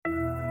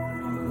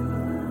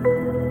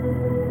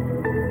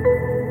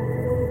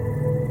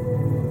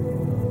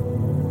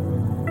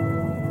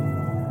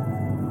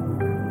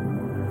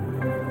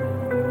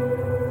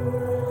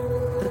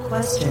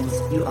questions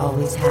you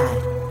always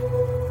had.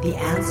 The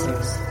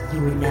answers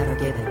you were never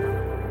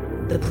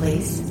given. The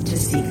place to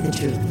seek the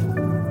truth.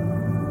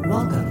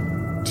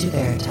 Welcome to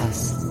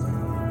Veritas.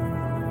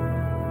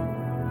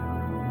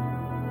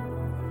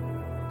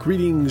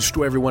 Greetings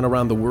to everyone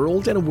around the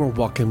world, and a warm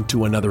welcome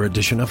to another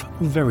edition of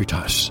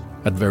Veritas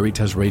at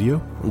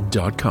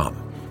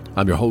VeritasRadio.com.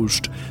 I'm your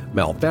host,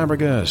 Mel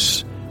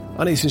Fabregas,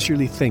 and I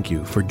sincerely thank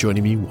you for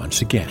joining me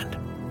once again.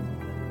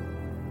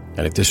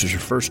 And if this is your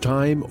first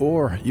time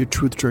or your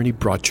truth journey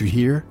brought you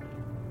here,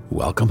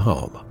 welcome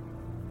home.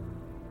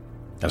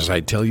 As I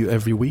tell you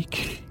every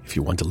week, if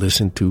you want to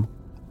listen to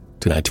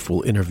tonight's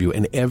full interview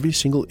and every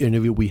single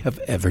interview we have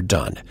ever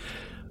done,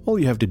 all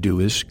you have to do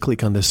is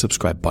click on the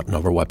subscribe button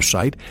of our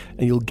website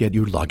and you'll get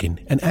your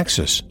login and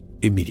access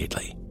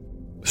immediately.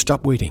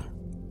 Stop waiting.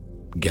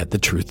 Get the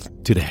truth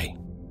today.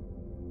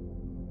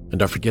 And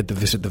don't forget to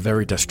visit the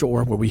Veritas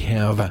store where we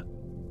have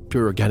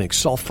pure organic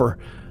sulfur,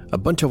 a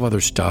bunch of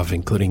other stuff,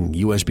 including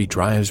USB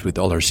drives with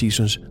all our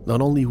seasons,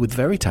 not only with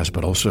Veritas,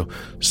 but also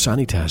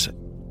Sanitas.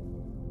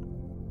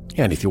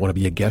 And if you want to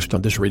be a guest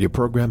on this radio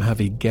program,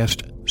 have a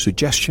guest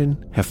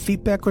suggestion, have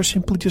feedback, or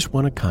simply just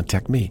want to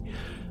contact me,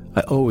 I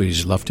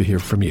always love to hear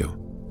from you.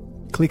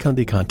 Click on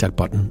the contact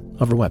button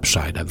of our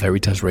website at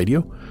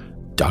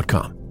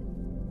VeritasRadio.com.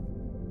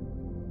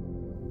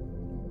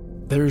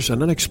 There's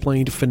an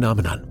unexplained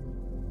phenomenon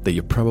that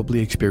you probably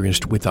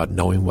experienced without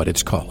knowing what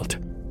it's called,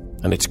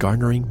 and it's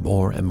garnering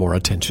more and more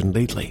attention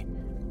lately.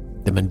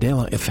 The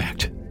Mandela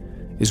effect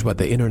is what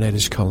the internet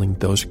is calling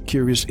those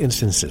curious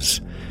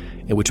instances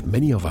in which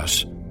many of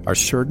us are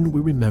certain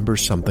we remember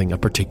something a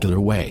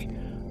particular way,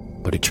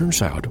 but it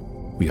turns out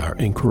we are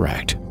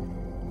incorrect.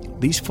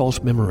 These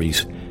false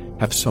memories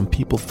have some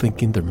people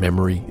thinking their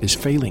memory is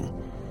failing,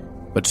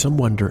 but some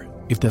wonder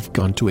if they've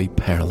gone to a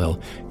parallel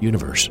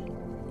universe,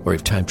 or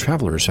if time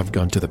travelers have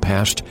gone to the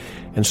past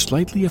and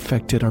slightly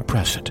affected our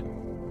present,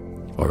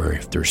 or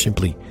if they're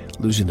simply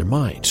losing their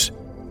minds.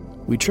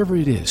 Whichever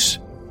it is,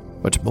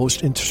 what's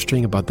most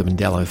interesting about the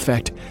Mandela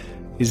effect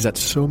is that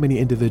so many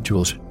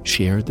individuals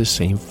share the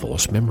same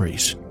false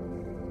memories.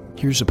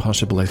 Here's a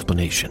possible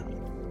explanation.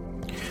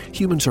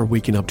 Humans are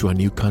waking up to a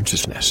new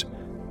consciousness.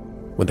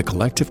 When the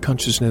collective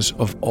consciousness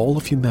of all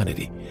of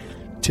humanity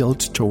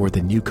tilts toward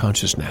the new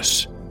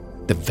consciousness,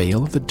 the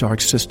veil of the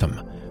dark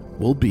system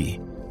will be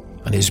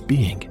and is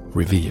being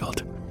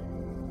revealed.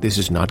 This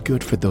is not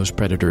good for those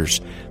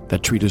predators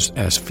that treat us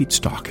as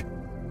feedstock.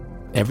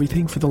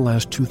 Everything for the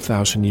last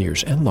 2,000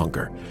 years and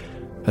longer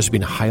has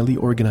been a highly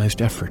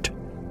organized effort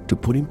to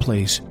put in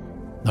place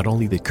not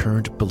only the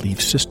current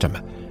belief system,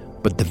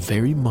 but the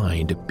very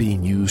mind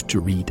being used to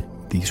read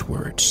these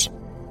words.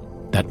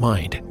 That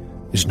mind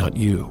is not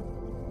you.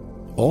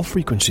 All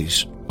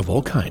frequencies of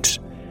all kinds,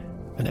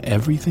 and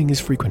everything is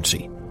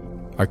frequency,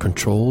 are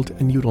controlled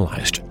and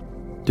utilized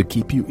to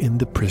keep you in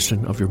the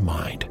prison of your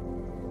mind.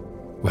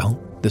 Well,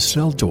 the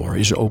cell door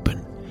is open,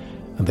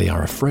 and they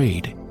are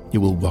afraid you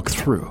will walk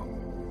through.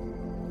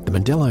 The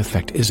Mandela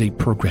effect is a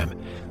program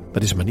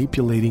that is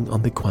manipulating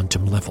on the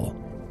quantum level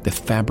the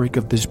fabric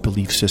of this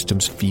belief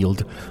system's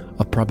field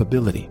of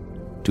probability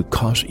to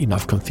cause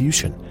enough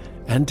confusion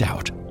and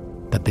doubt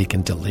that they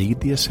can delay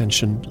the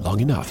ascension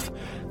long enough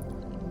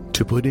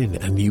to put in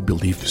a new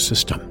belief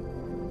system.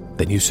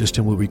 The new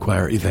system will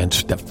require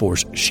events that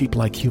force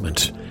sheep-like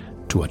humans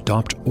to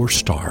adopt or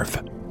starve.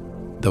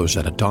 Those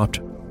that adopt,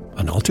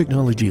 and all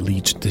technology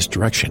leads this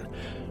direction,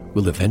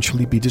 will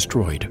eventually be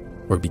destroyed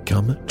or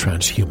become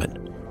transhuman.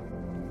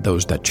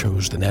 Those that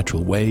chose the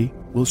natural way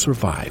will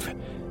survive.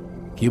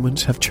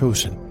 Humans have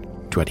chosen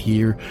to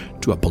adhere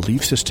to a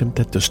belief system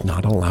that does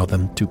not allow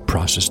them to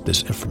process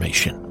this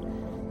information.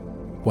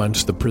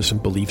 Once the prison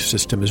belief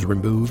system is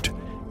removed,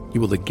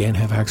 you will again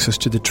have access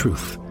to the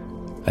truth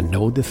and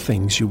know the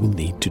things you will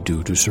need to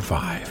do to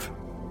survive.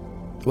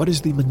 What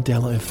is the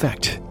Mandela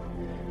effect?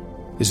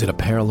 Is it a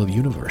parallel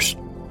universe,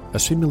 a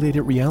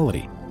simulated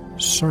reality,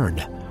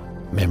 CERN,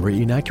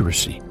 memory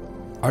inaccuracy,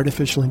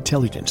 artificial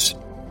intelligence,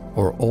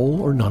 or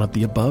all or none of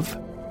the above?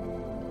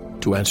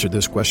 To answer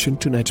this question,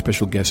 tonight's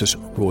special guest is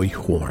Roy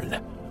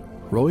Horne.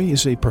 Roy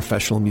is a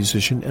professional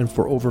musician, and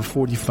for over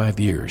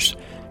 45 years,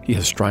 he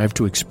has strived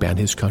to expand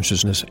his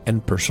consciousness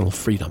and personal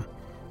freedom.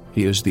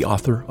 He is the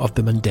author of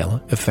The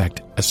Mandela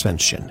Effect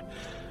Ascension.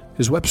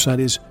 His website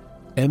is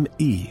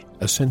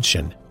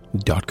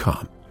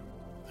meascension.com,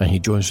 and he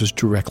joins us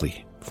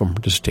directly from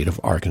the state of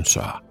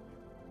Arkansas.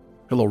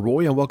 Hello,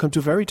 Roy, and welcome to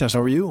Veritas.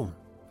 How are you?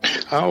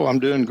 Oh, I'm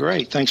doing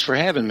great. Thanks for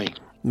having me.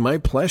 My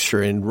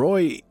pleasure. And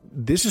Roy,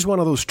 this is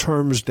one of those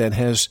terms that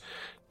has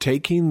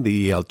taken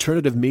the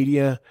alternative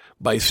media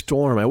by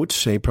storm, I would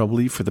say,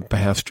 probably for the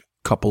past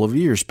couple of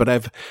years.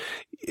 But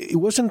it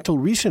wasn't until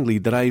recently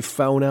that I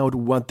found out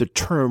what the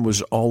term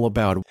was all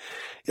about.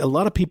 A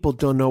lot of people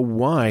don't know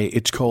why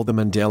it's called the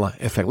Mandela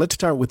effect. Let's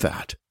start with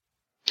that.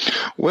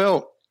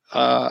 Well,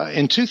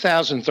 in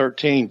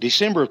 2013,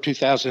 December of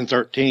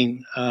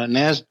 2013,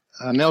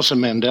 Nelson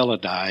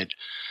Mandela died.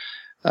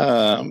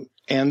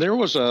 And there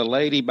was a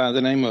lady by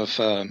the name of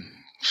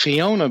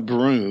Fiona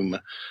Broom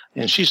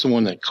and she's the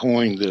one that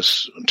coined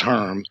this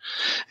term.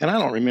 And I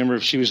don't remember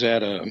if she was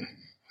at a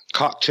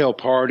cocktail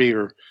party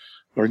or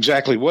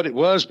exactly what it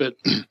was, but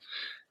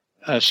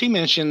she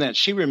mentioned that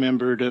she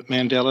remembered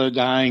Mandela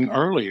dying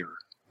earlier,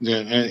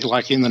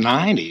 like in the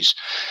 90s.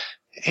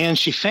 And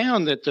she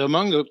found that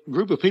among the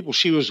group of people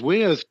she was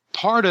with,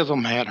 part of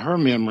them had her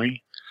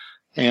memory,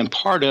 and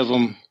part of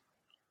them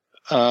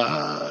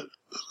believed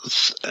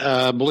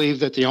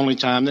that the only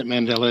time that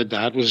Mandela had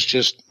died was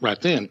just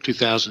right then,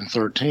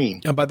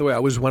 2013. And by the way, I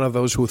was one of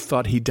those who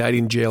thought he died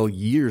in jail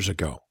years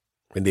ago,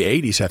 in the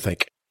 80s, I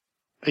think.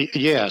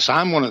 Yes,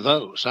 I'm one of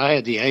those. I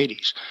had the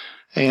 80s.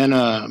 And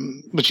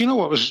but you know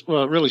what was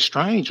really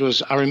strange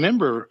was I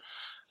remember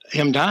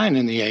him dying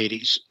in the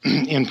 80s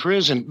in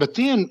prison. But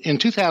then in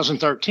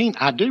 2013,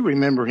 I do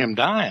remember him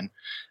dying.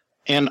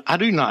 And I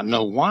do not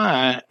know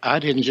why I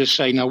didn't just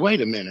say, no,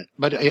 wait a minute.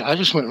 But I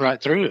just went right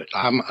through it.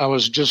 I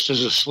was just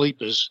as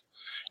asleep as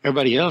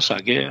everybody else, I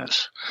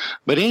guess.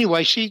 But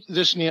anyway,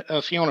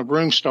 Fiona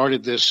Broom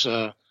started this,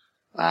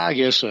 I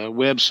guess, a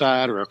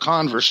website or a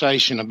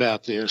conversation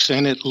about this.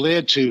 And it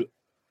led to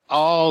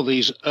all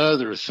these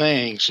other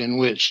things in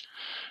which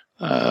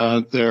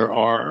there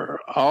are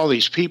all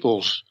these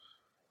people's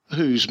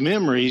whose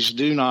memories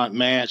do not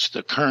match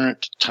the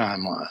current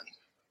timeline.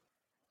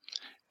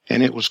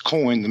 And it was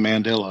coined the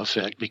Mandela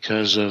effect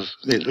because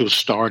it was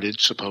started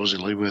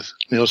supposedly with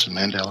Nelson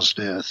Mandela's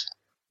death.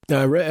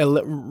 Now, I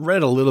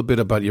read a little bit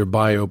about your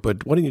bio,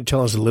 but why don't you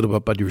tell us a little bit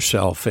about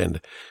yourself and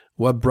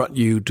what brought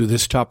you to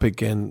this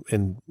topic and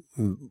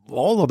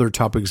all other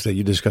topics that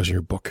you discuss in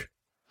your book?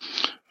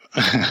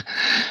 Back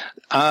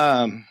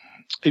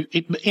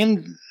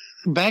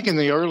in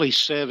the early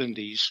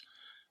 70s,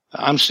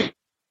 I'm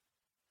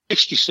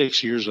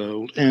 66 years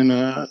old, and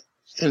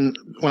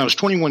when I was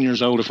 21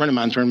 years old, a friend of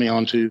mine turned me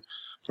on to,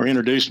 or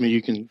introduced me,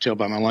 you can tell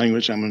by my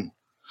language, I'm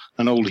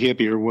an old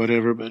hippie or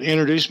whatever, but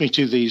introduced me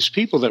to these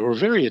people that were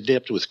very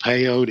adept with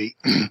peyote.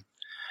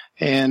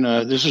 And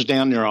this was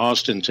down near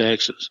Austin,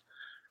 Texas.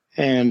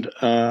 And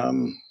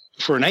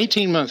for an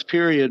 18-month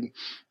period,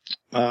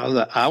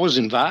 I was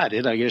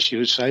invited, I guess you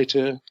would say,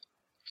 to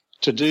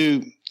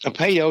do a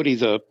peyote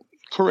the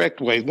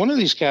correct way. One of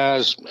these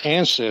guys'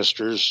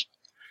 ancestors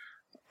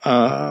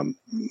that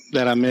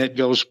I met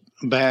goes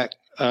back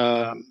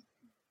on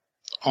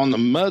the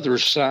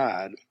mother's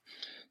side.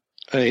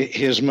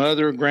 His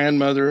mother,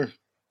 grandmother,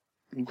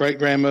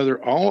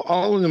 great-grandmother,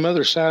 all on the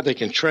mother's side, they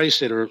can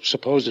trace it, or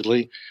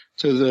supposedly,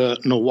 to the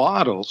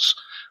Nahuatls,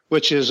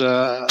 which is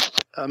a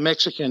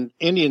Mexican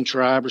Indian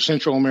tribe or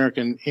Central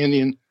American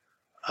Indian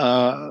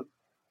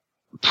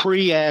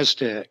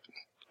pre-Aztec.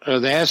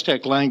 The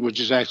Aztec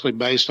language is actually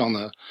based on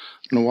the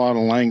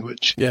Nahuatl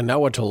language. Yeah,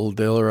 Nahuatl,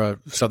 they're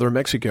southern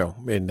Mexico,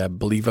 and I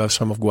believe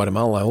some of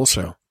Guatemala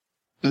also.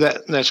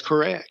 That's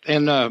correct.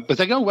 And but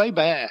they go way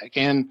back.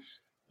 And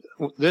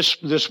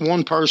this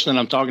one person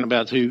I'm talking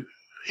about who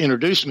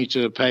introduced me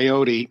to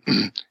peyote,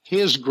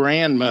 his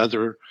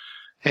grandmother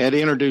had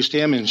introduced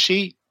him, and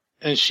she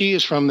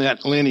is from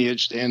that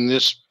lineage, and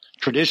this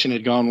tradition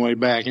had gone way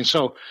back. And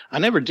so I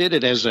never did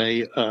it as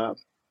a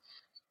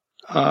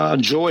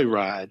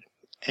joyride.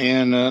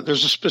 And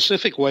there's a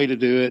specific way to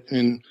do it,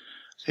 and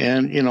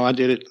you know, I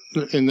did it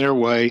in their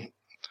way.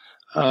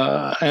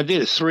 I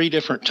did it 3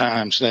 different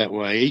times that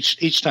way.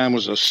 Each time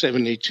was a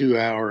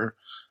 72-hour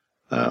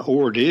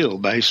ordeal,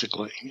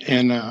 basically.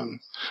 And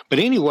but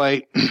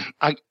anyway,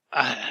 I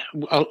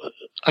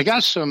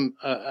got some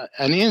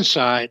an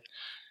insight.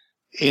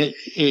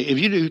 If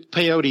you do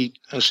peyote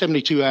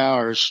 72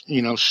 hours,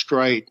 you know,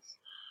 straight,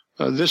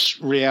 this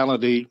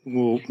reality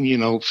will, you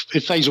know,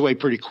 it fades away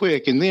pretty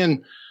quick, and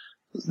then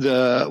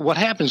what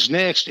happens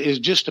next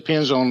just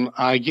depends on,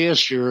 I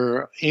guess,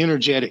 your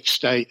energetic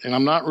state. And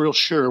I'm not real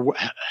sure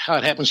how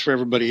it happens for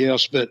everybody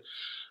else, but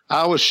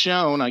I was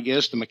shown, I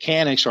guess, the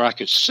mechanics, or I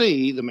could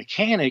see the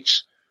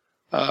mechanics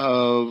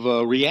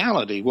of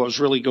reality, what was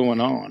really going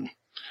on.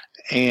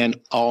 And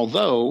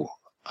although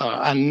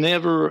I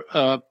never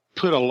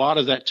put a lot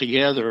of that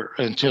together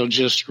until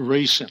just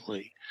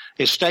recently,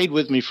 it stayed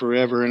with me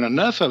forever, and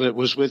enough of it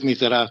was with me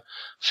that I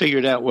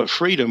figured out what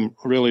freedom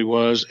really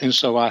was, and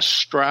so I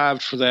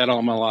strived for that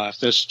all my life.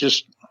 That's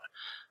just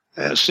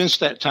since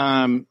that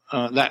time.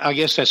 That I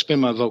guess that's been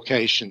my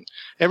vocation.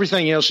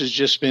 Everything else has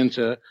just been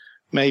to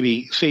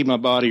maybe feed my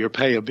body or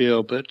pay a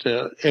bill, but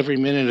every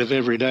minute of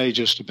every day,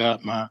 just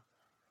about, my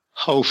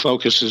whole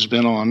focus has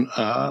been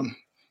on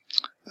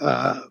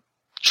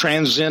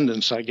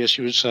transcendence, I guess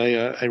you would say,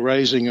 a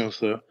raising of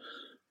the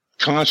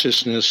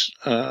consciousness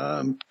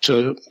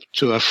to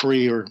a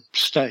freer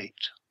state.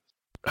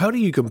 How do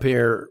you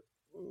compare,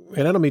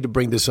 and I don't mean to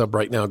bring this up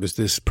right now because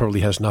this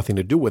probably has nothing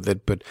to do with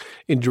it, but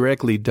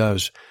indirectly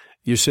does.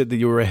 You said that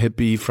you were a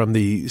hippie from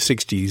the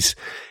 60s.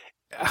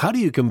 How do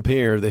you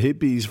compare the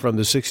hippies from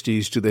the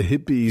 60s to the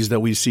hippies that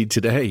we see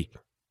today?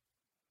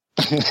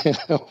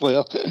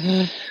 Well,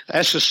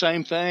 that's the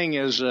same thing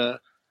as the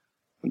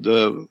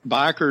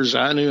bikers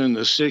I knew in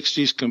the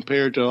 60s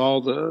compared to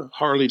all the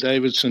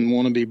Harley-Davidson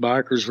wannabe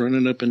bikers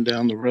running up and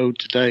down the road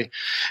today.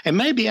 And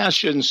maybe I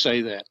shouldn't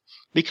say that.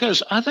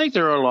 because I think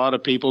there are a lot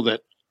of people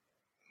that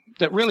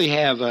really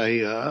have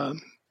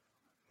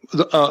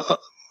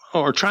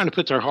or trying to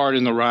put their heart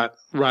in the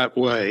right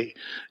way.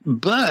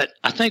 But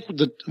I think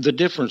the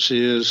difference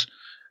is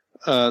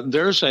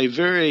there's a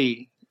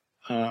very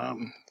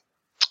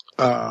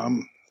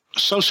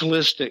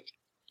socialistic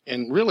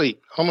and really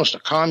almost a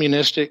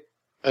communistic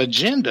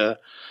agenda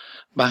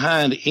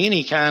behind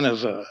any kind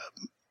of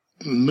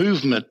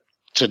movement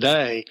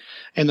today.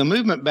 And the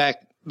movement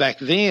back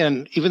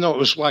then, even though it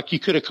was like you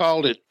could have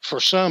called it for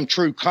some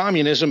true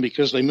communism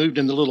because they moved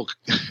into little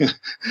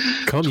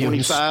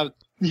communes. 25,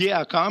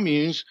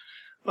 communes.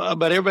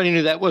 But everybody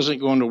knew that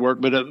wasn't going to work.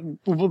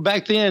 But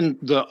back then,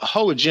 the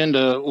whole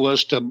agenda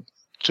was to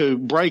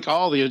break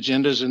all the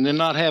agendas and then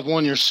not have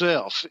one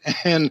yourself.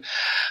 And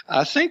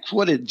I think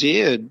what it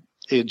did,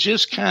 it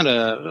just kind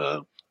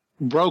of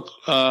broke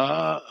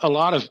a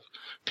lot of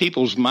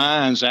people's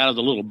minds out of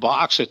the little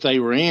box that they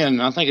were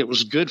in. I think it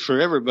was good for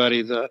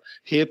everybody, the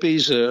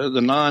hippies,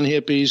 the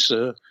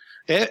non-hippies,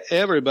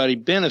 everybody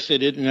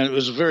benefited, and it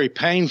was very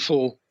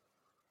painful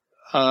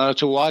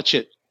to watch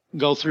it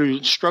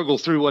struggle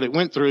through what it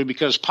went through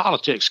because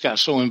politics got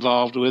so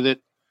involved with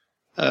it.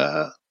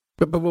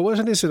 But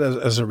wasn't this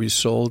as a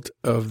result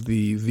of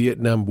the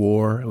Vietnam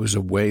War? It was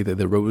a way that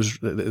there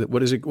was,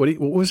 what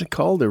was it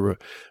called? The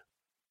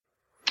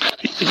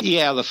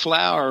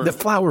flower. The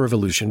flower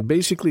revolution,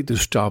 basically to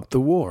stop the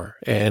war.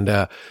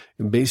 And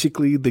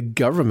basically the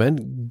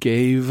government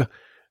gave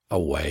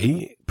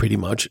away pretty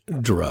much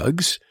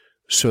drugs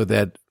so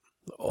that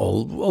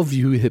all of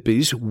you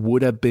hippies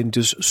would have been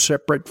just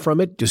separate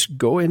from it. Just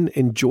go and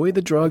enjoy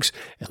the drugs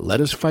and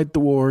let us fight the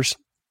wars.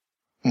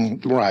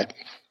 Right.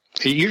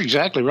 You're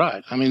exactly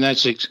right. I mean,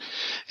 that's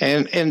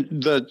and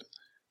the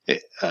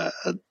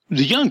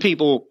young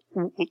people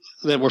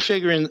that were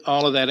figuring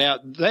all of that out.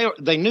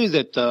 They knew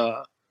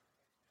that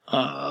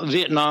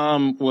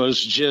Vietnam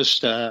was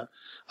just a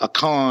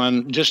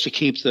con, just to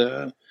keep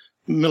the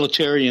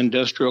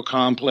military-industrial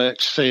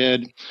complex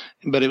fed,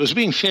 but it was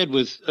being fed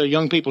with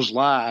young people's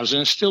lives,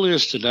 and it still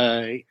is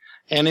today.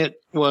 And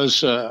it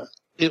was a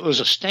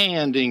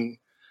standing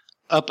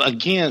up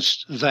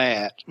against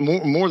that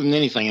more than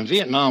anything. And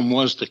Vietnam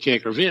was the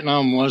kicker.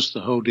 Vietnam was the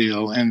whole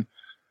deal. And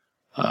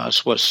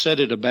it's what set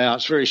it about.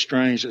 It's very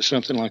strange that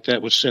something like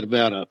that was set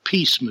about a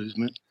peace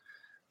movement.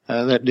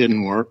 That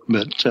didn't work,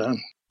 but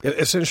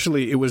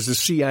essentially it was the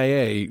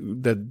CIA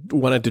that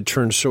wanted to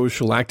turn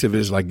social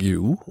activists like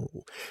you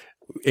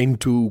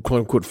into, quote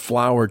unquote,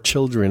 flower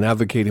children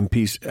advocating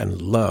peace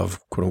and love,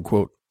 quote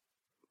unquote.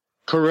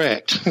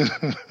 Correct.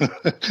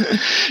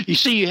 You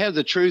see, you have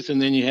the truth,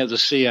 and then you have the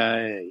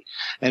CIA,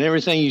 and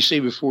everything you see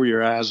before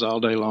your eyes all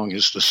day long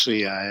is the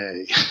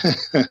CIA.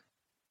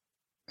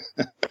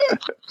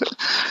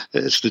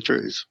 It's the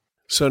truth.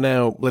 So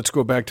now let's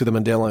go back to the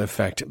Mandela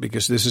effect,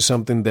 because this is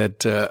something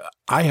that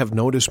I have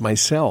noticed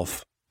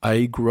myself.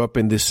 I grew up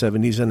in the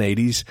 70s and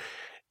 80s,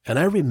 and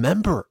I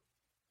remember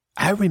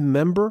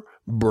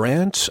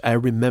brands, I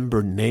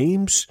remember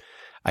names,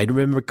 I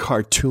remember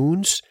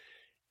cartoons,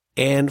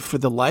 and for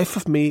the life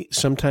of me,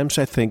 sometimes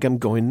I think I'm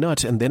going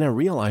nuts, and then I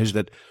realize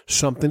that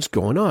something's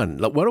going on.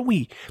 Why don't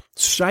we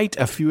cite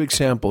a few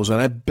examples, and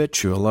I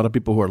bet you a lot of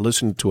people who are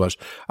listening to us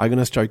are going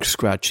to start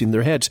scratching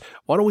their heads.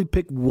 Why don't we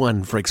pick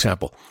one, for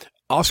example?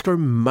 Oscar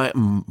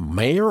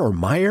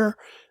Mayer,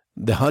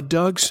 the hot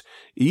dogs.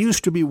 It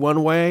used to be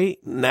one way,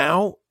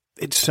 now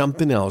it's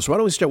something else. Why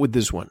don't we start with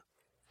this one?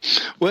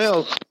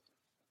 Well,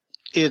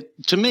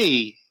 to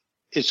me,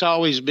 it's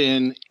always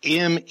been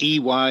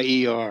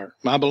M-E-Y-E-R.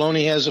 My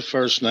bologna has a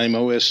first name,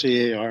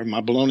 O-S-C-A-R.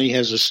 My bologna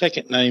has a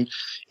second name,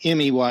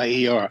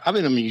 M-E-Y-E-R. I've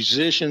been a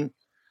musician,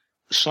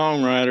 a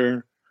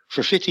songwriter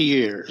for 50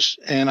 years,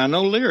 and I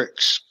know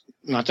lyrics.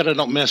 Not that I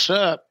don't mess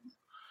up.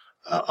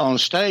 On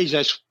stage,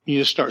 you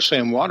just start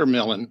saying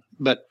watermelon,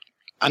 but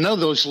I know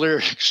those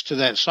lyrics to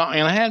that song.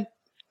 And I had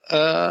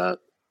a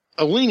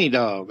weenie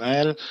dog. I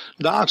had a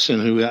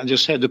dachshund who I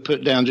just had to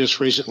put down just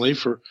recently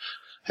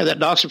had that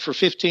dachshund for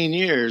 15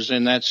 years,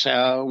 and that's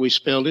how we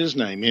spelled his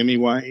name,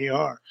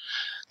 M-E-Y-E-R.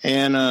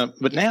 And,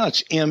 but now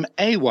it's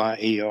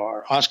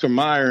M-A-Y-E-R. Oscar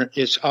Mayer,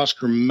 it's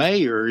Oscar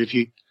Mayer.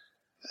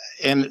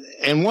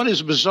 And what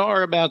is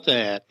bizarre about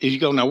that is you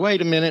go, now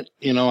wait a minute,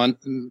 and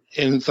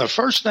the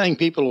first thing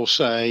people will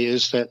say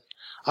is that,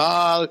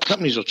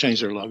 companies will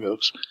change their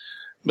logos.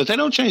 But they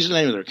don't change the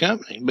name of their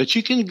company. But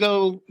you can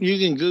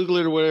Google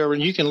it or whatever,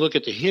 and you can look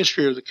at the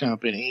history of the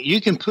company.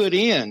 You can put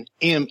in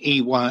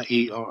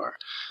M-E-Y-E-R,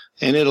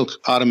 and it'll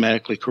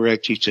automatically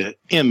correct you to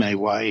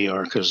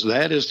M-A-Y-E-R, because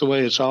that is the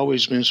way it's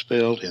always been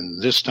spelled in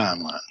this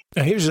timeline.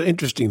 Now, here's an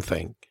interesting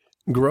thing.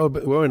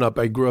 Growing up,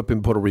 I grew up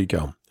in Puerto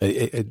Rico,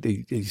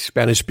 a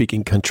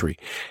Spanish-speaking country,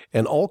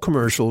 and all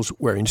commercials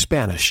were in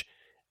Spanish.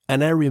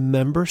 And I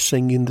remember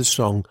singing the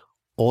song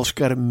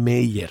Oscar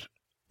Mayer,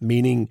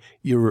 meaning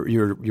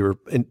you're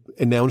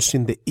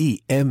announcing the E,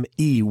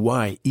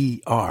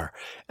 M-E-Y-E-R.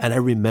 And I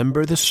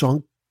remember the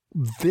song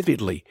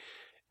vividly.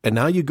 And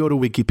now you go to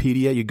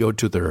Wikipedia, you go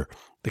to the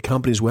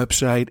company's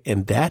website,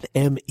 and that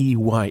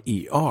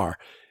M-E-Y-E-R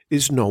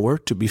is nowhere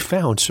to be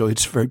found. So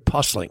it's very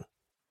puzzling.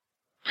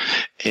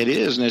 It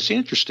is, and it's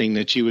interesting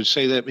that you would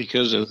say that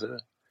because of the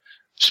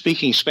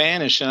speaking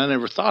Spanish, and I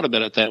never thought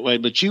about it that way,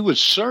 but you would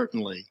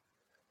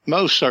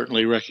most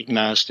certainly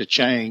recognize the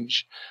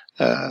change.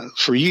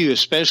 For you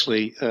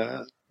especially,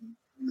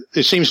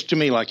 it seems to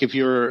me like if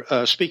you're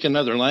speak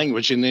another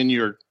language and then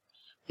you're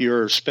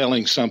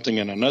spelling something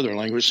in another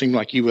language, it seemed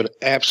like you would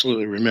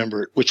absolutely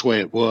remember it, which way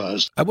it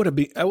was. I would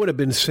have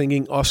been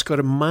singing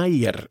Oscar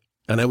Mayer,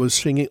 and I was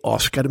singing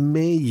Oscar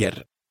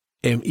Mayer,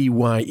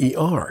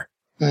 Meyer.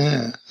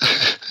 Yeah.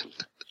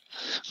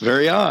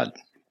 Very odd.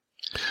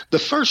 The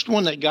first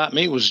one that got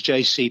me was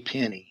J.C.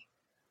 Penney,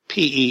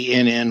 Penny,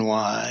 and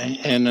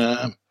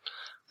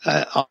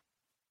all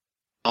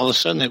of a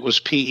sudden it was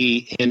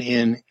Penney, and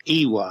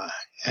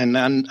I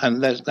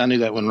knew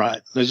that one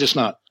right. It's just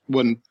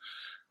wasn't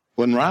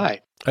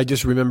right. I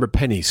just remember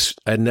pennies.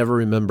 I never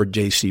remembered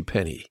J.C.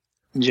 Penney.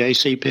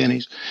 J.C.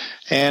 Penney's,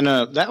 and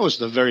that was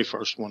the very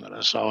first one that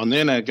I saw, and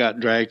then I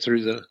got dragged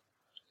through the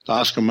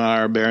Oscar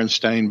Mayer,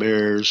 Berenstain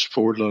Bears,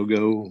 Ford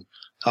logo.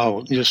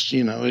 Oh, just,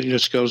 it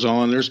just goes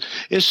on.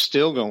 It's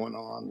still going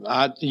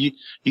on.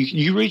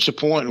 You reach a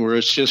point where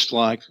it's just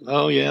like,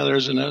 oh yeah,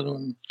 there's another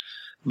one.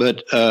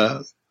 But,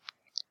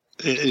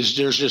 there's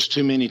just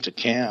too many to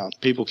count.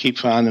 People keep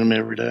finding them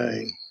every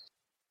day.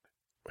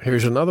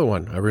 Here's another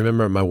one. I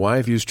remember my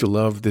wife used to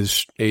love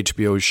this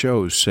HBO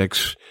show,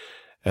 Sex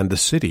and the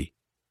City,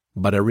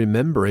 but I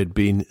remember it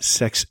being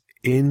Sex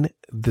in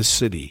the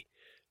City.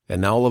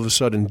 And now all of a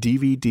sudden,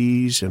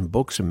 DVDs and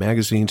books and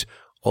magazines,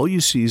 all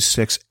you see is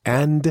Sex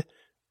and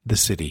the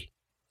City.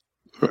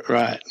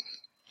 Right.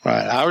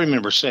 I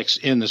remember Sex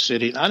in the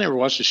City. I never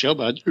watched the show,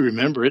 but I do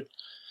remember it.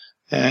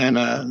 And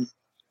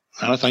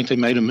I think they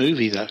made a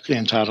movie that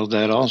entitled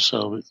that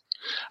also. But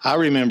I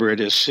remember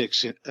it as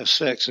Sex in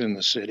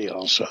the City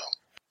also.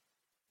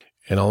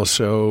 And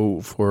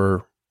also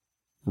for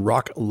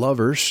rock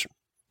lovers,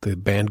 the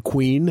band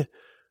Queen,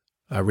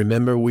 I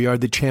remember We Are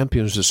the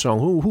Champions, the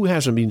song. Who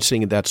hasn't been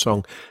singing that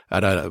song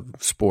at a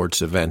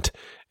sports event?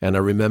 And I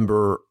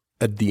remember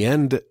at the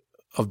end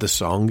of the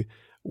song,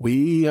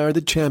 we are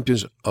the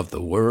champions of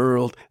the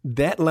world.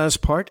 That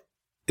last part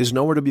is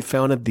nowhere to be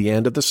found at the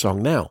end of the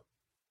song now.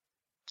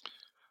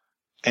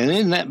 And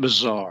isn't that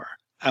bizarre?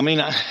 I mean,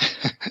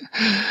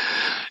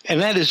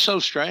 and that is so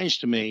strange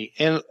to me.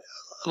 And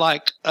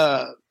like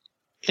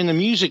in the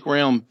music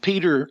realm,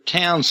 Peter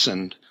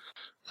Townsend,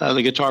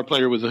 the guitar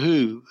player with The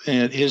Who,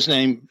 and his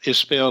name is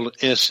spelled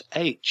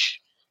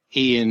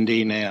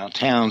S-H-E-N-D now,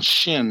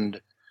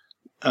 Townshend.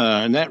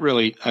 And that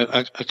really,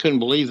 I couldn't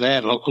believe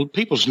that.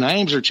 People's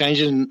names are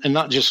changing, and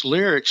not just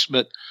lyrics,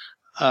 but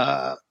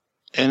and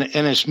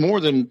it's more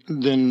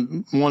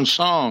than one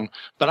song.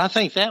 But I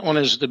think that one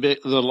is the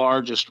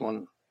largest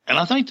one. And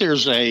I think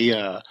there's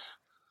a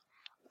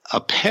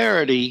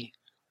parody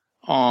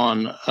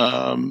on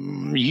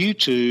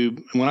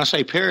YouTube. When I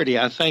say parody,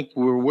 I think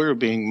we're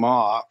being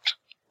mocked.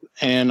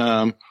 And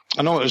I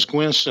know it was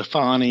Gwen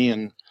Stefani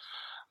and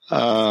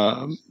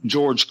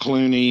George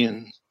Clooney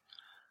and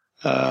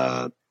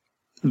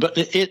but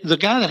the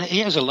guy he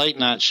has a late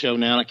night show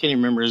now, and I can't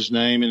even remember his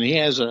name, and he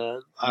has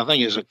I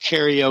think it's a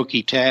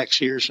karaoke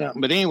taxi or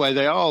something. But anyway,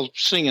 they're all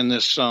singing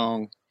this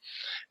song,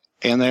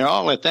 and they're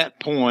all at that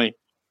point,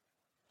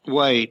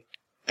 wait,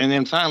 and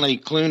then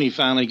Clooney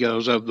finally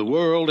goes, of the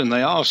world, and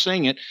they all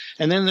sing it,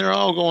 and then they're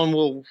all going,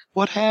 well,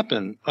 what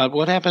happened?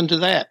 What happened to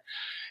that?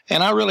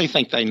 And I really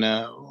think they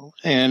know,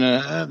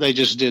 and they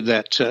just did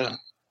that to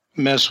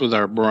mess with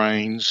our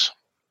brains.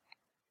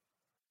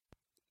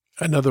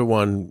 Another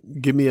one.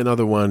 Give me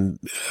another one.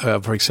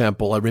 For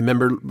example, I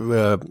remember,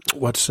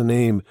 what's the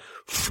name? Not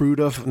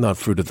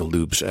Fruit of the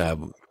Loops.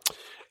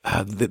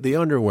 The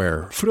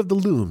underwear. Fruit of the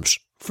Looms.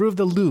 Fruit of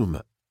the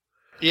Loom.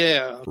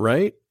 Yeah.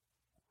 Right?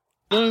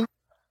 Loom.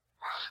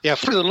 Yeah,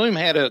 Fruit of the Loom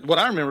had what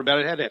I remember about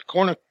it had that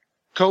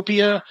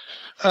cornucopia,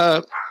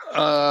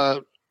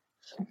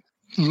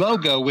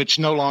 logo, which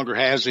no longer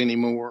has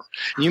anymore.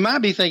 You might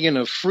be thinking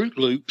of Fruit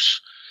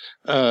Loops.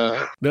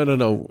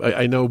 No.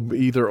 I know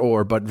either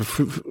or, but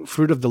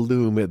Fruit of the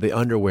Loom, the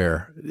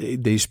underwear,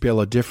 they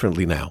spell it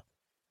differently now.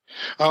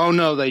 Oh,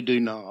 no, they do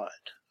not.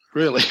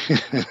 Really?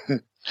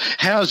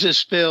 How's it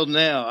spelled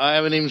now? I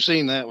haven't even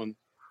seen that one.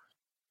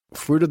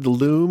 Fruit of the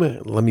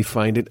Loom, let me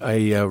find it.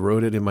 I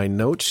wrote it in my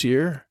notes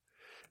here.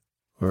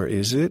 Where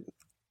is it?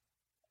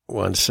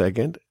 1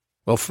 second.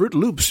 Well, Fruit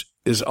Loops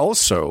is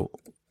also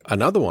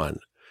another one.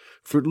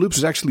 Fruit Loops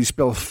is actually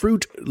spelled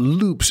Fruit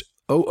Loops,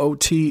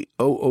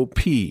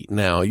 O-O-T-O-O-P.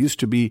 Now, it used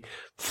to be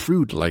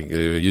fruit, like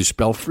you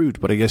spell fruit.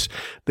 But I guess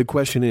the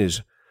question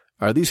is,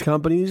 are these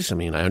companies, I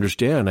mean, I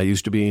understand. I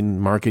used to be in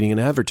marketing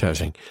and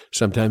advertising.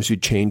 Sometimes you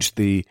change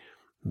the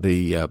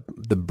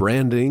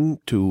branding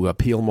to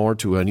appeal more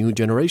to a new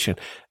generation.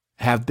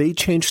 Have they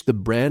changed the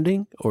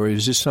branding, or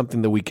is this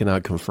something that we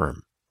cannot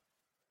confirm?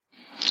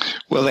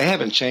 Well, they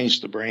haven't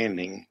changed the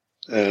branding.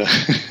 And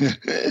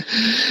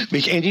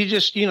you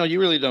just, you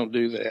really don't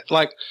do that.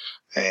 Like,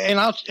 and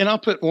I'll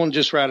put one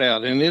just right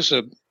out. And it's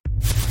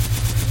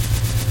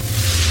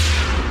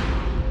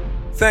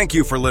Thank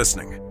you for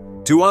listening.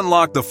 To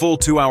unlock the full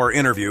 2-hour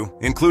interview,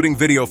 including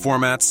video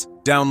formats,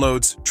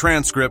 downloads,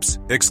 transcripts,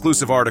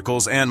 exclusive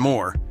articles, and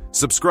more,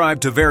 subscribe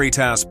to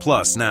Veritas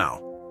Plus now.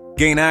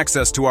 Gain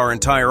access to our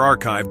entire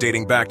archive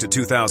dating back to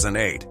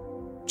 2008.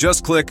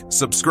 Just click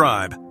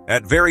subscribe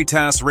at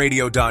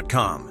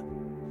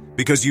veritasradio.com.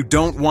 Because you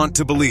don't want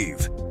to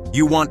believe,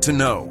 you want to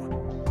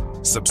know.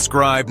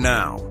 Subscribe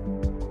now.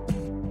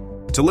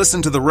 To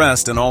listen to the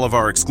rest and all of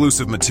our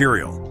exclusive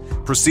material,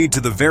 proceed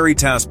to the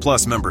Veritas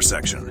Plus member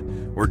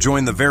section, or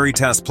join the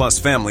Veritas Plus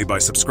family by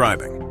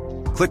subscribing.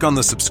 Click on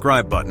the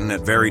subscribe button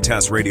at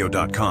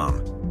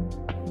veritasradio.com.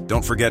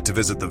 Don't forget to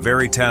visit the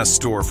Veritas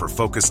store for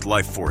focused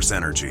life force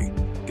energy.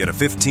 Get a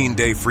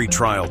 15-day free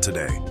trial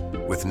today,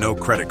 with no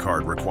credit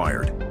card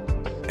required.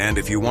 And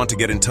if you want to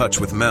get in touch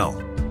with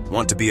Mel,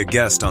 want to be a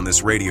guest on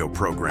this radio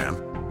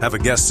program, have a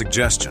guest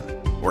suggestion,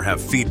 or have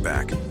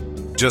feedback,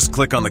 just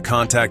click on the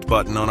contact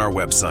button on our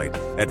website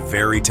at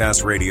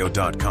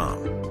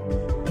veritasradio.com.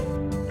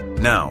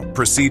 Now,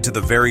 proceed to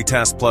the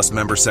Veritas Plus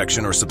member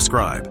section or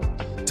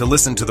subscribe to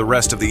listen to the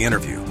rest of the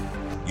interview.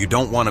 You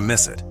don't want to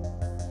miss it.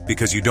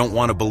 Because you don't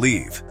want to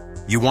believe,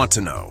 you want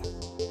to know.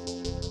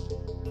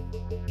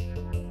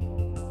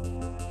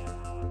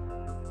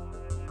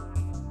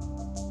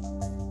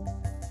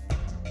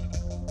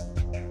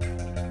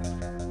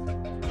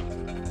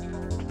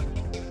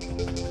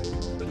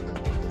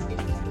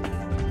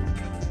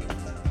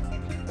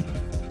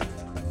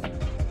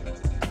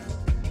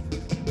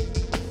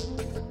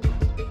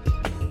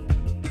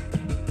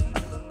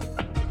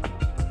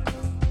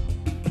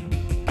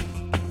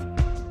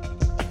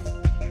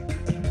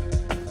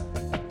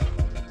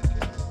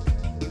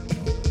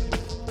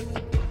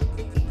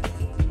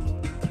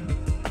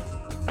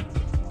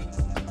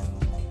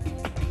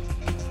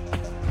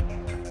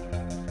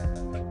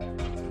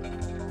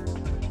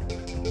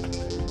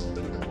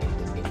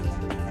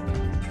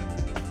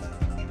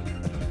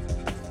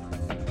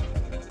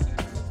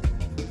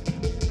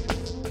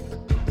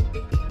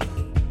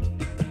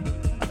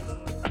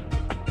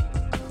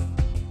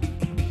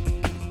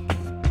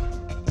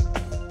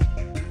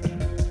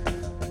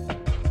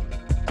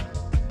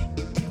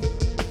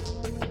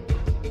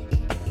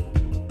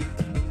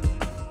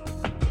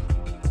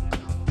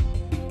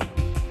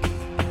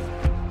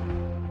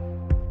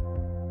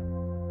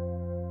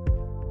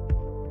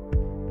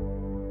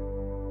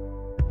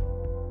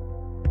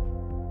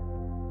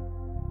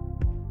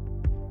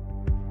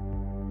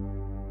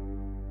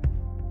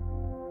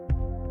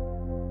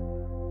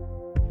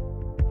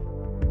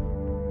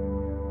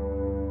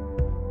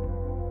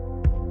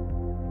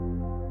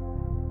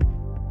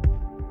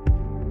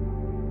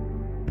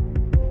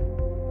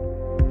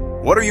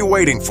 What are you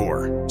waiting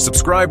for?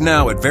 Subscribe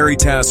now at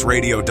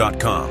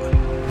veritasradio.com.